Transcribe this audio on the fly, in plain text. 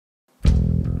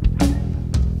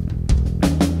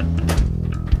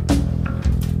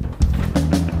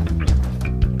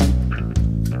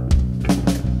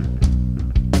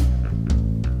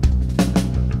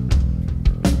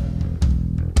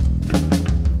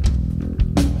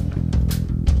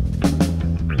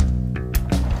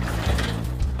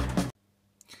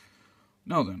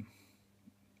Now then,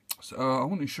 so I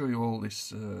want to show you all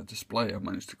this display I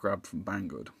managed to grab from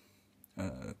Banggood.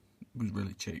 It was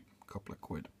really cheap, a couple of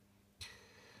quid.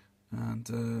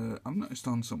 And I've noticed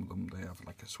on some of them they have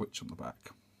like a switch on the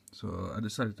back. So I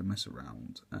decided to mess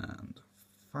around and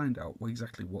find out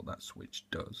exactly what that switch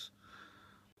does.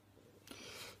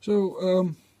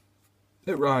 So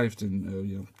it arrived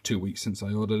in 2 weeks since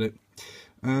I ordered it.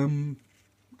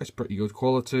 It's pretty good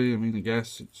quality. I mean, I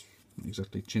guess it's not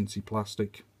exactly chintzy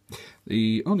plastic.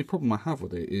 The only problem I have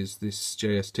with it is this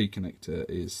JST connector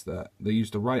is that they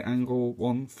used a right angle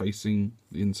one facing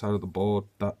the inside of the board.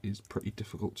 That is pretty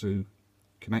difficult to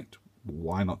connect.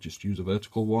 Why not just use a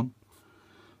vertical one?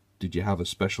 Did you have a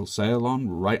special sale on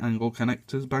right angle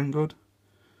connectors, Banggood?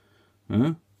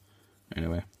 Huh?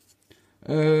 Anyway.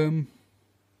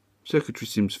 Circuitry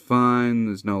seems fine.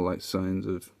 There's no like signs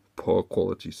of poor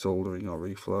quality soldering or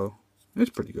reflow.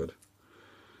 It's pretty good.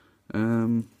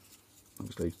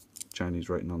 Obviously Chinese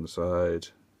writing on the side.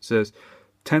 It says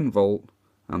 10 volt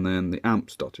and then the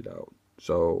amps dotted out.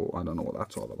 So I don't know what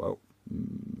that's all about.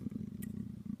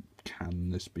 Can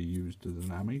this be used as an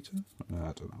ammeter?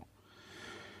 I don't know.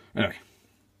 Anyway.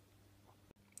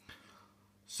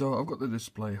 So I've got the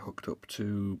display hooked up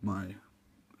to my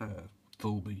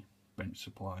Voltmeter bench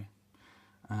supply.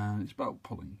 And it's about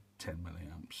pulling 10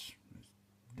 milliamps. It's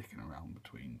dicking around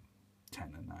between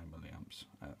 10 and 9 milliamps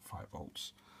at 5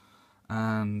 volts.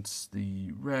 And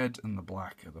the red and the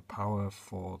black are the power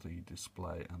for the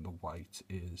display, and the white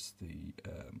is the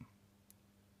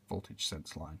voltage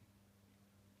sense line.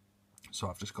 So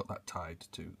I've just got that tied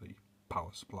to the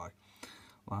power supply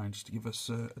line just to give us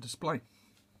a display.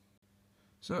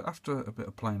 So after a bit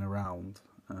of playing around,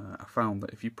 I found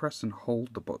that if you press and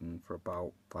hold the button for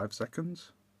about 5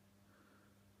 seconds,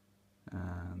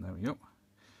 and there we go,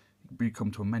 you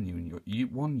come to a menu and you're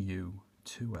 1U,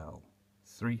 2L,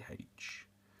 3H,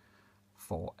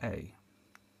 4A.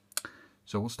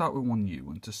 So we'll start with 1U,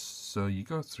 and so you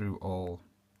go through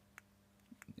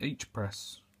each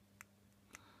press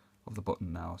of the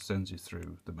button now sends you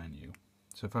through the menu.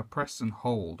 So if I press and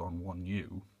hold on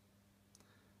 1U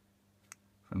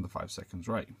from the 5 seconds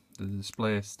right, the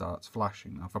display starts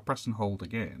flashing. Now if I press and hold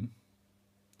again,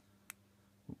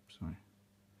 if I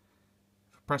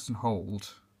press and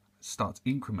hold, it starts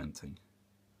incrementing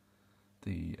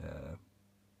the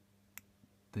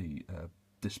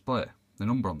display, the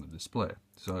number on the display.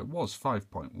 So it was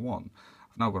 5.1,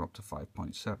 I've now gone up to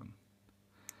 5.7.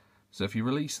 So if you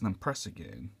release and then press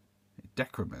again, it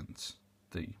decrements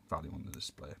the value on the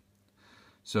display.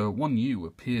 So 1U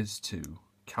appears to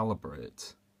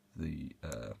calibrate the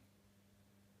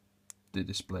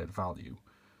displayed value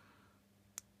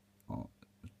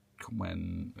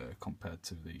when compared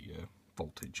to the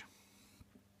voltage.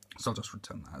 So I'll just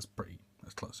return that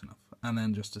as close enough. And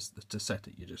then just to set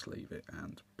it, you just leave it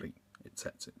and blink, it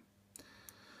sets it.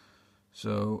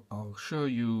 So I'll show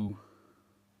you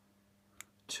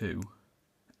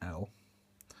 2L,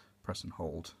 press and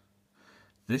hold.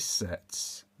 This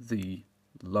sets the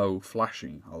low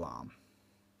flashing alarm.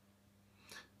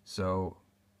 So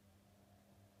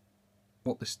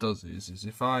what this does is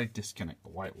if I disconnect the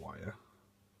white wire,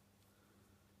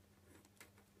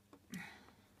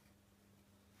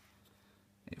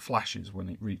 it flashes when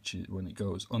it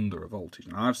goes under a voltage.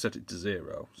 Now I've set it to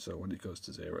 0, so when it goes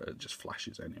to 0 it just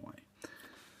flashes anyway.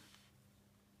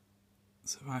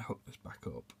 So if I hook this back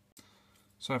up,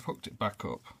 so I've hooked it back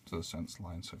up to the sense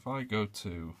line. So if I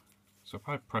if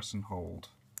I press and hold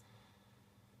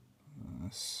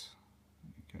this,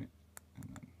 okay,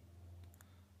 and then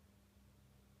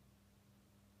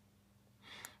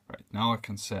right now I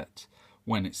can set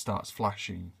when it starts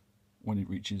flashing when it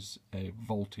reaches a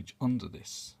voltage under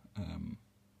this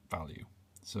value.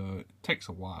 So it takes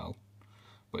a while,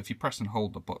 but if you press and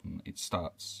hold the button, it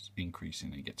starts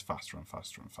increasing. It gets faster and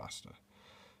faster and faster.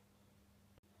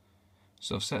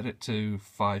 So I've set it to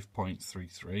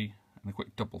 5.33 and a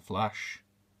quick double flash,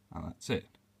 and that's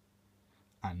it.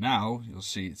 And now you'll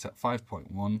see it's at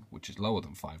 5.1, which is lower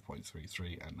than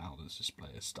 5.33, and now the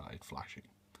display has started flashing.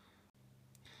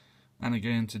 And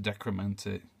again, to decrement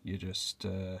it, you just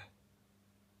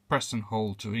press and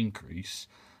hold to increase,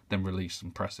 then release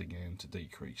and press again to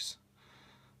decrease.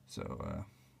 So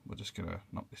we're just going to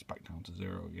knock this back down to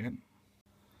 0 again.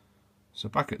 So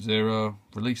back at 0,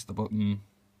 release the button,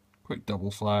 quick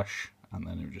double flash, and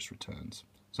then it just returns.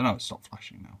 So now it's stopped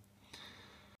flashing now.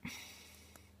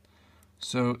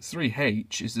 So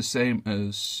 3H is the same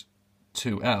as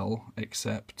 2L,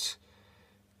 except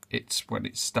it's when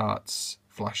it starts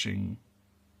flashing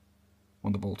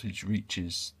when the voltage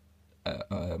reaches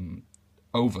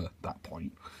over that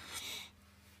point.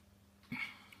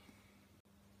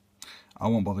 I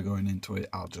won't bother going into it.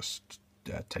 I'll just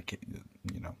take it,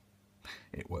 you know,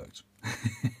 it works.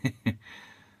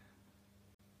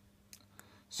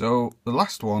 So the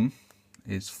last one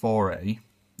is 4A.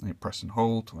 You press and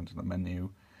hold to enter the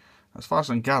menu. As far as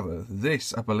I can gather,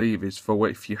 this I believe is for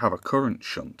if you have a current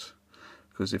shunt.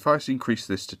 Because if I increase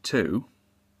this to 2,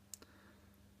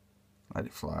 let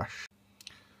it flash.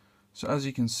 So as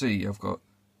you can see, I've got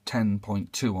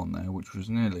 10.2 on there, which was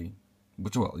nearly,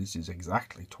 well, this is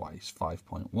exactly twice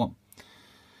 5.1.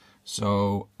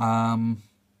 So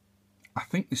I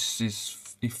think this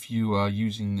is if you are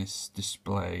using this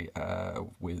display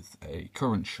with a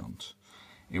current shunt.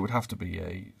 It would have to be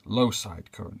a low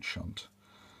side current shunt,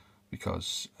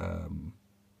 because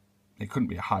it couldn't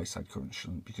be a high side current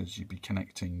shunt, because you'd be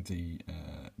connecting the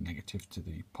negative to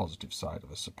the positive side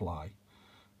of a supply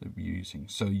that we're using.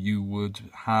 So you would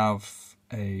have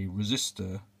a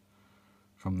resistor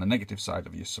from the negative side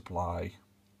of your supply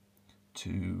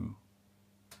to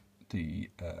the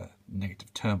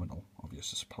negative terminal of your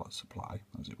supply,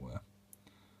 as it were.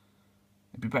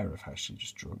 It'd be better if I actually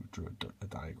just drew a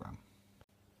diagram.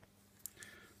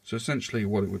 So essentially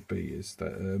what it would be is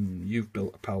that you've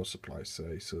built a power supply,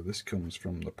 say, so this comes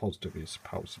from the positive of your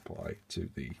power supply to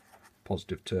the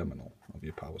positive terminal of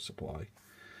your power supply.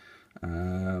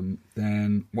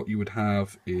 Then what you would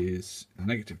have is the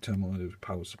negative terminal of the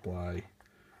power supply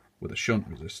with a shunt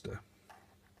resistor,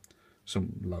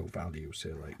 some low values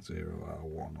here like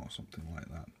 0R1 or something like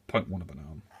that, 0.1 of an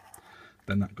ohm.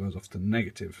 Then that goes off to the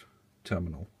negative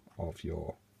terminal of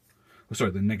your,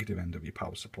 the negative end of your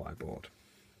power supply board.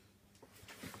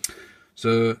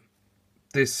 So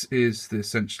this is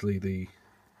essentially the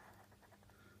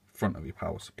front of your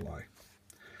power supply,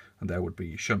 and there would be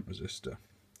your shunt resistor.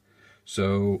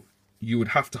 So you would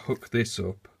have to hook this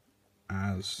up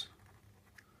as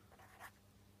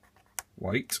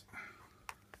white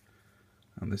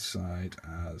and this side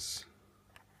as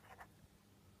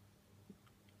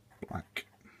black.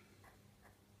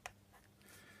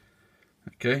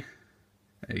 Okay,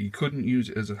 you couldn't use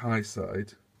it as a high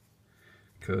side,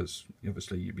 because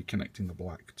obviously you'd be connecting the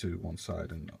black to one side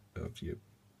and of your,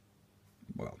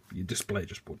 well, your display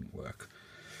just wouldn't work.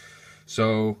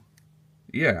 So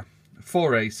yeah,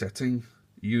 4A setting,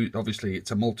 obviously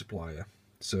it's a multiplier,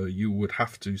 so you would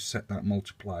have to set that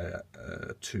multiplier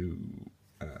to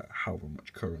however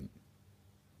much current,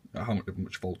 how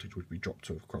much voltage would be dropped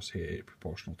to across here,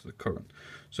 proportional to the current.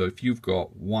 So if you've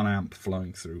got 1 amp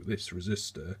flowing through this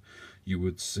resistor, you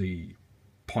would see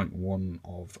 0.1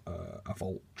 of a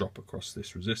volt drop across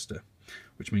this resistor,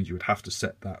 which means you would have to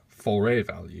set that 4A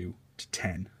value to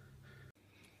 10.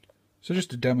 So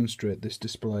just to demonstrate this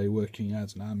display working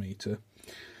as an ammeter,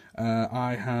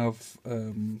 I have,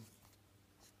 I'm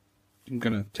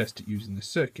going to test it using this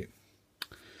circuit.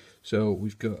 So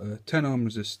we've got a 10 ohm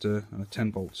resistor and a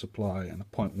 10 volt supply and a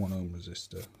 0.1 ohm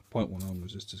resistor. 0.1 ohm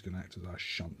resistor is going to act as our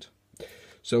shunt.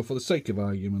 So for the sake of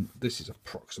argument, this is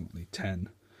approximately 10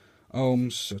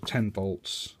 ohms, so 10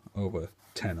 volts over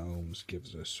 10 ohms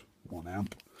gives us 1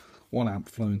 amp. 1 amp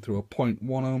flowing through a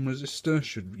 0.1 ohm resistor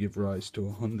should give rise to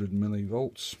 100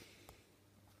 millivolts.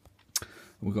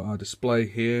 We've got our display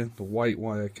here, the white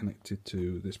wire connected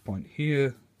to this point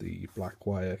here, the black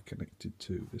wire connected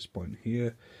to this point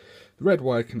here, the red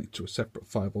wire connected to a separate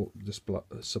 5 volt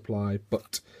supply,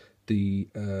 but the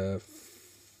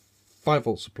 5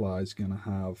 volt supply is going to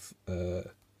have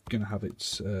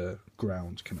its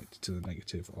ground connected to the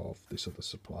negative of this other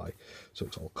supply, so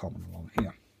it's all common along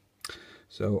here.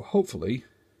 So hopefully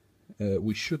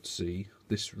we should see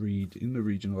this read in the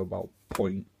region of about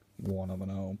 0.1 of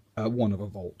an ohm, 1 of a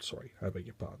volt, sorry, I beg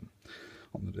your pardon,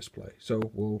 on the display. So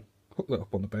we'll hook that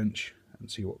up on the bench and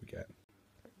see what we get.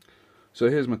 So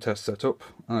here's my test setup.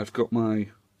 I've got my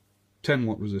 10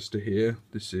 watt resistor here.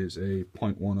 This is a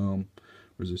 0.1 ohm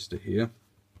resistor here.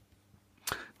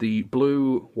 The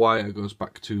blue wire goes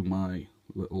back to my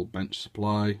little bench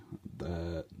supply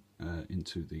there,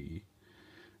 into the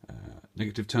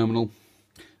negative terminal.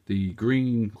 The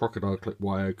green crocodile clip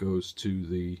wire goes to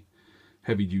the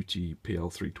heavy duty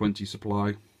PL320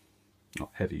 supply,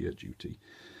 not heavier duty,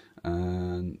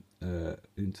 and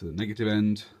into the negative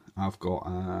end I've got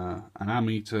an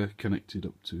ammeter connected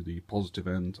up to the positive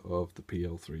end of the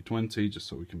PL320 just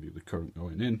so we can view the current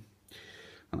going in,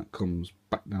 and it comes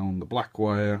back down the black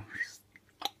wire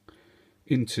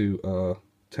into a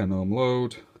 10 ohm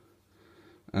load.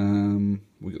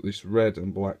 We got this red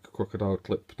and black crocodile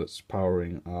clip that's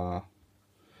powering our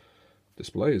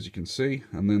display, as you can see,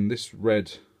 and then this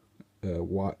red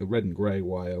and grey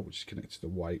wire which is connected to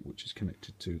white, which is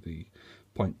connected to the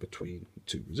point between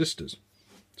two resistors.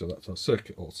 So that's our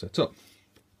circuit all set up.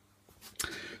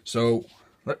 So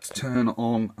let's turn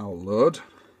on our load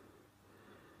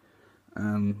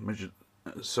and measure.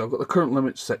 So I've got the current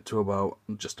limit set to about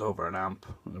just over an amp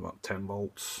and about 10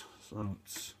 volts. So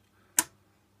it's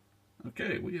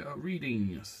okay. We are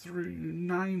reading through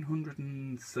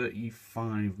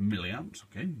 935 milliamps.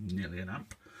 Okay, nearly an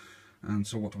amp. And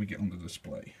so what do we get on the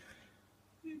display?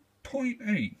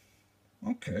 0.8.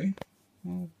 Okay.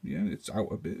 Well, yeah, it's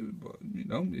out a bit, but you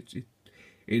know, it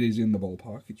is in the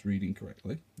ballpark. It's reading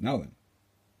correctly. Now then,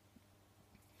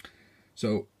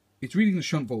 so it's reading the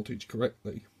shunt voltage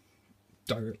correctly,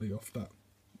 directly off that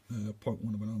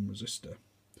 0.1 of an ohm resistor,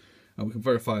 and we can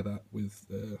verify that with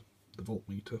the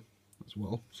voltmeter as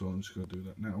well. So I'm just going to do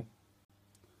that now.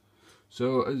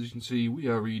 So as you can see, we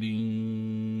are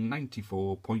reading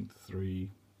 94.3,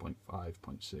 0.5,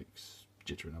 0.6,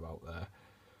 jittering about there,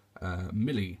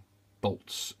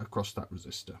 millivolts across that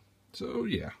resistor. So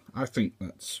yeah, I think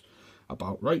that's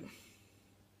about right.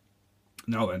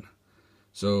 Now then,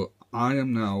 so I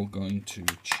am now going to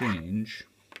change,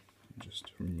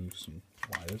 just remove some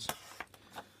wires.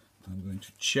 I'm going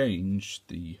to change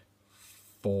the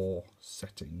 4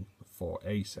 setting, the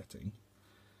 4A setting.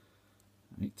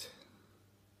 Right.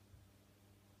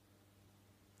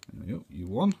 There we go,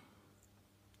 U1,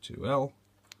 2L,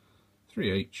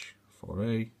 3H,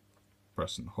 4A,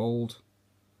 press and hold.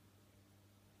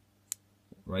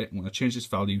 Right, I'm going to change this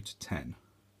value to 10.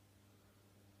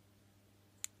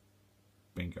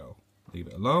 Bingo. Leave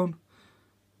it alone.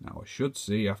 Now I should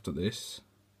see after this.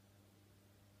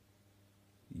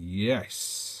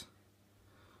 Yes.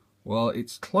 Well,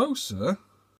 it's closer,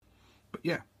 but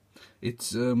yeah,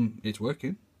 it's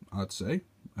working, I'd say.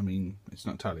 I mean, it's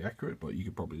not entirely accurate, but you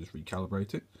could probably just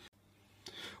recalibrate it.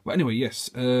 But anyway, yes.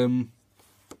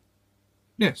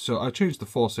 Yeah, so I changed the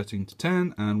 4 setting to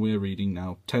 10, and we're reading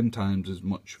now 10 times as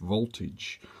much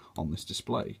voltage on this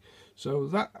display. So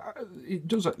that it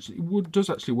does actually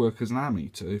work as an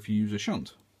ammeter if you use a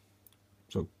shunt.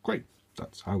 So great.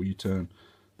 That's how you turn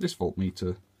this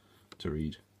voltmeter to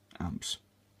read amps.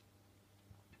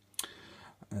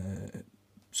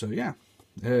 So yeah,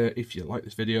 if you like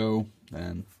this video,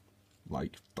 then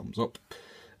like, thumbs up,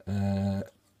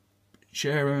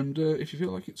 share, and if you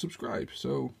feel like it, subscribe.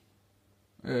 So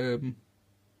take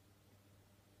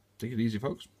it easy,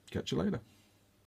 folks. Catch you later.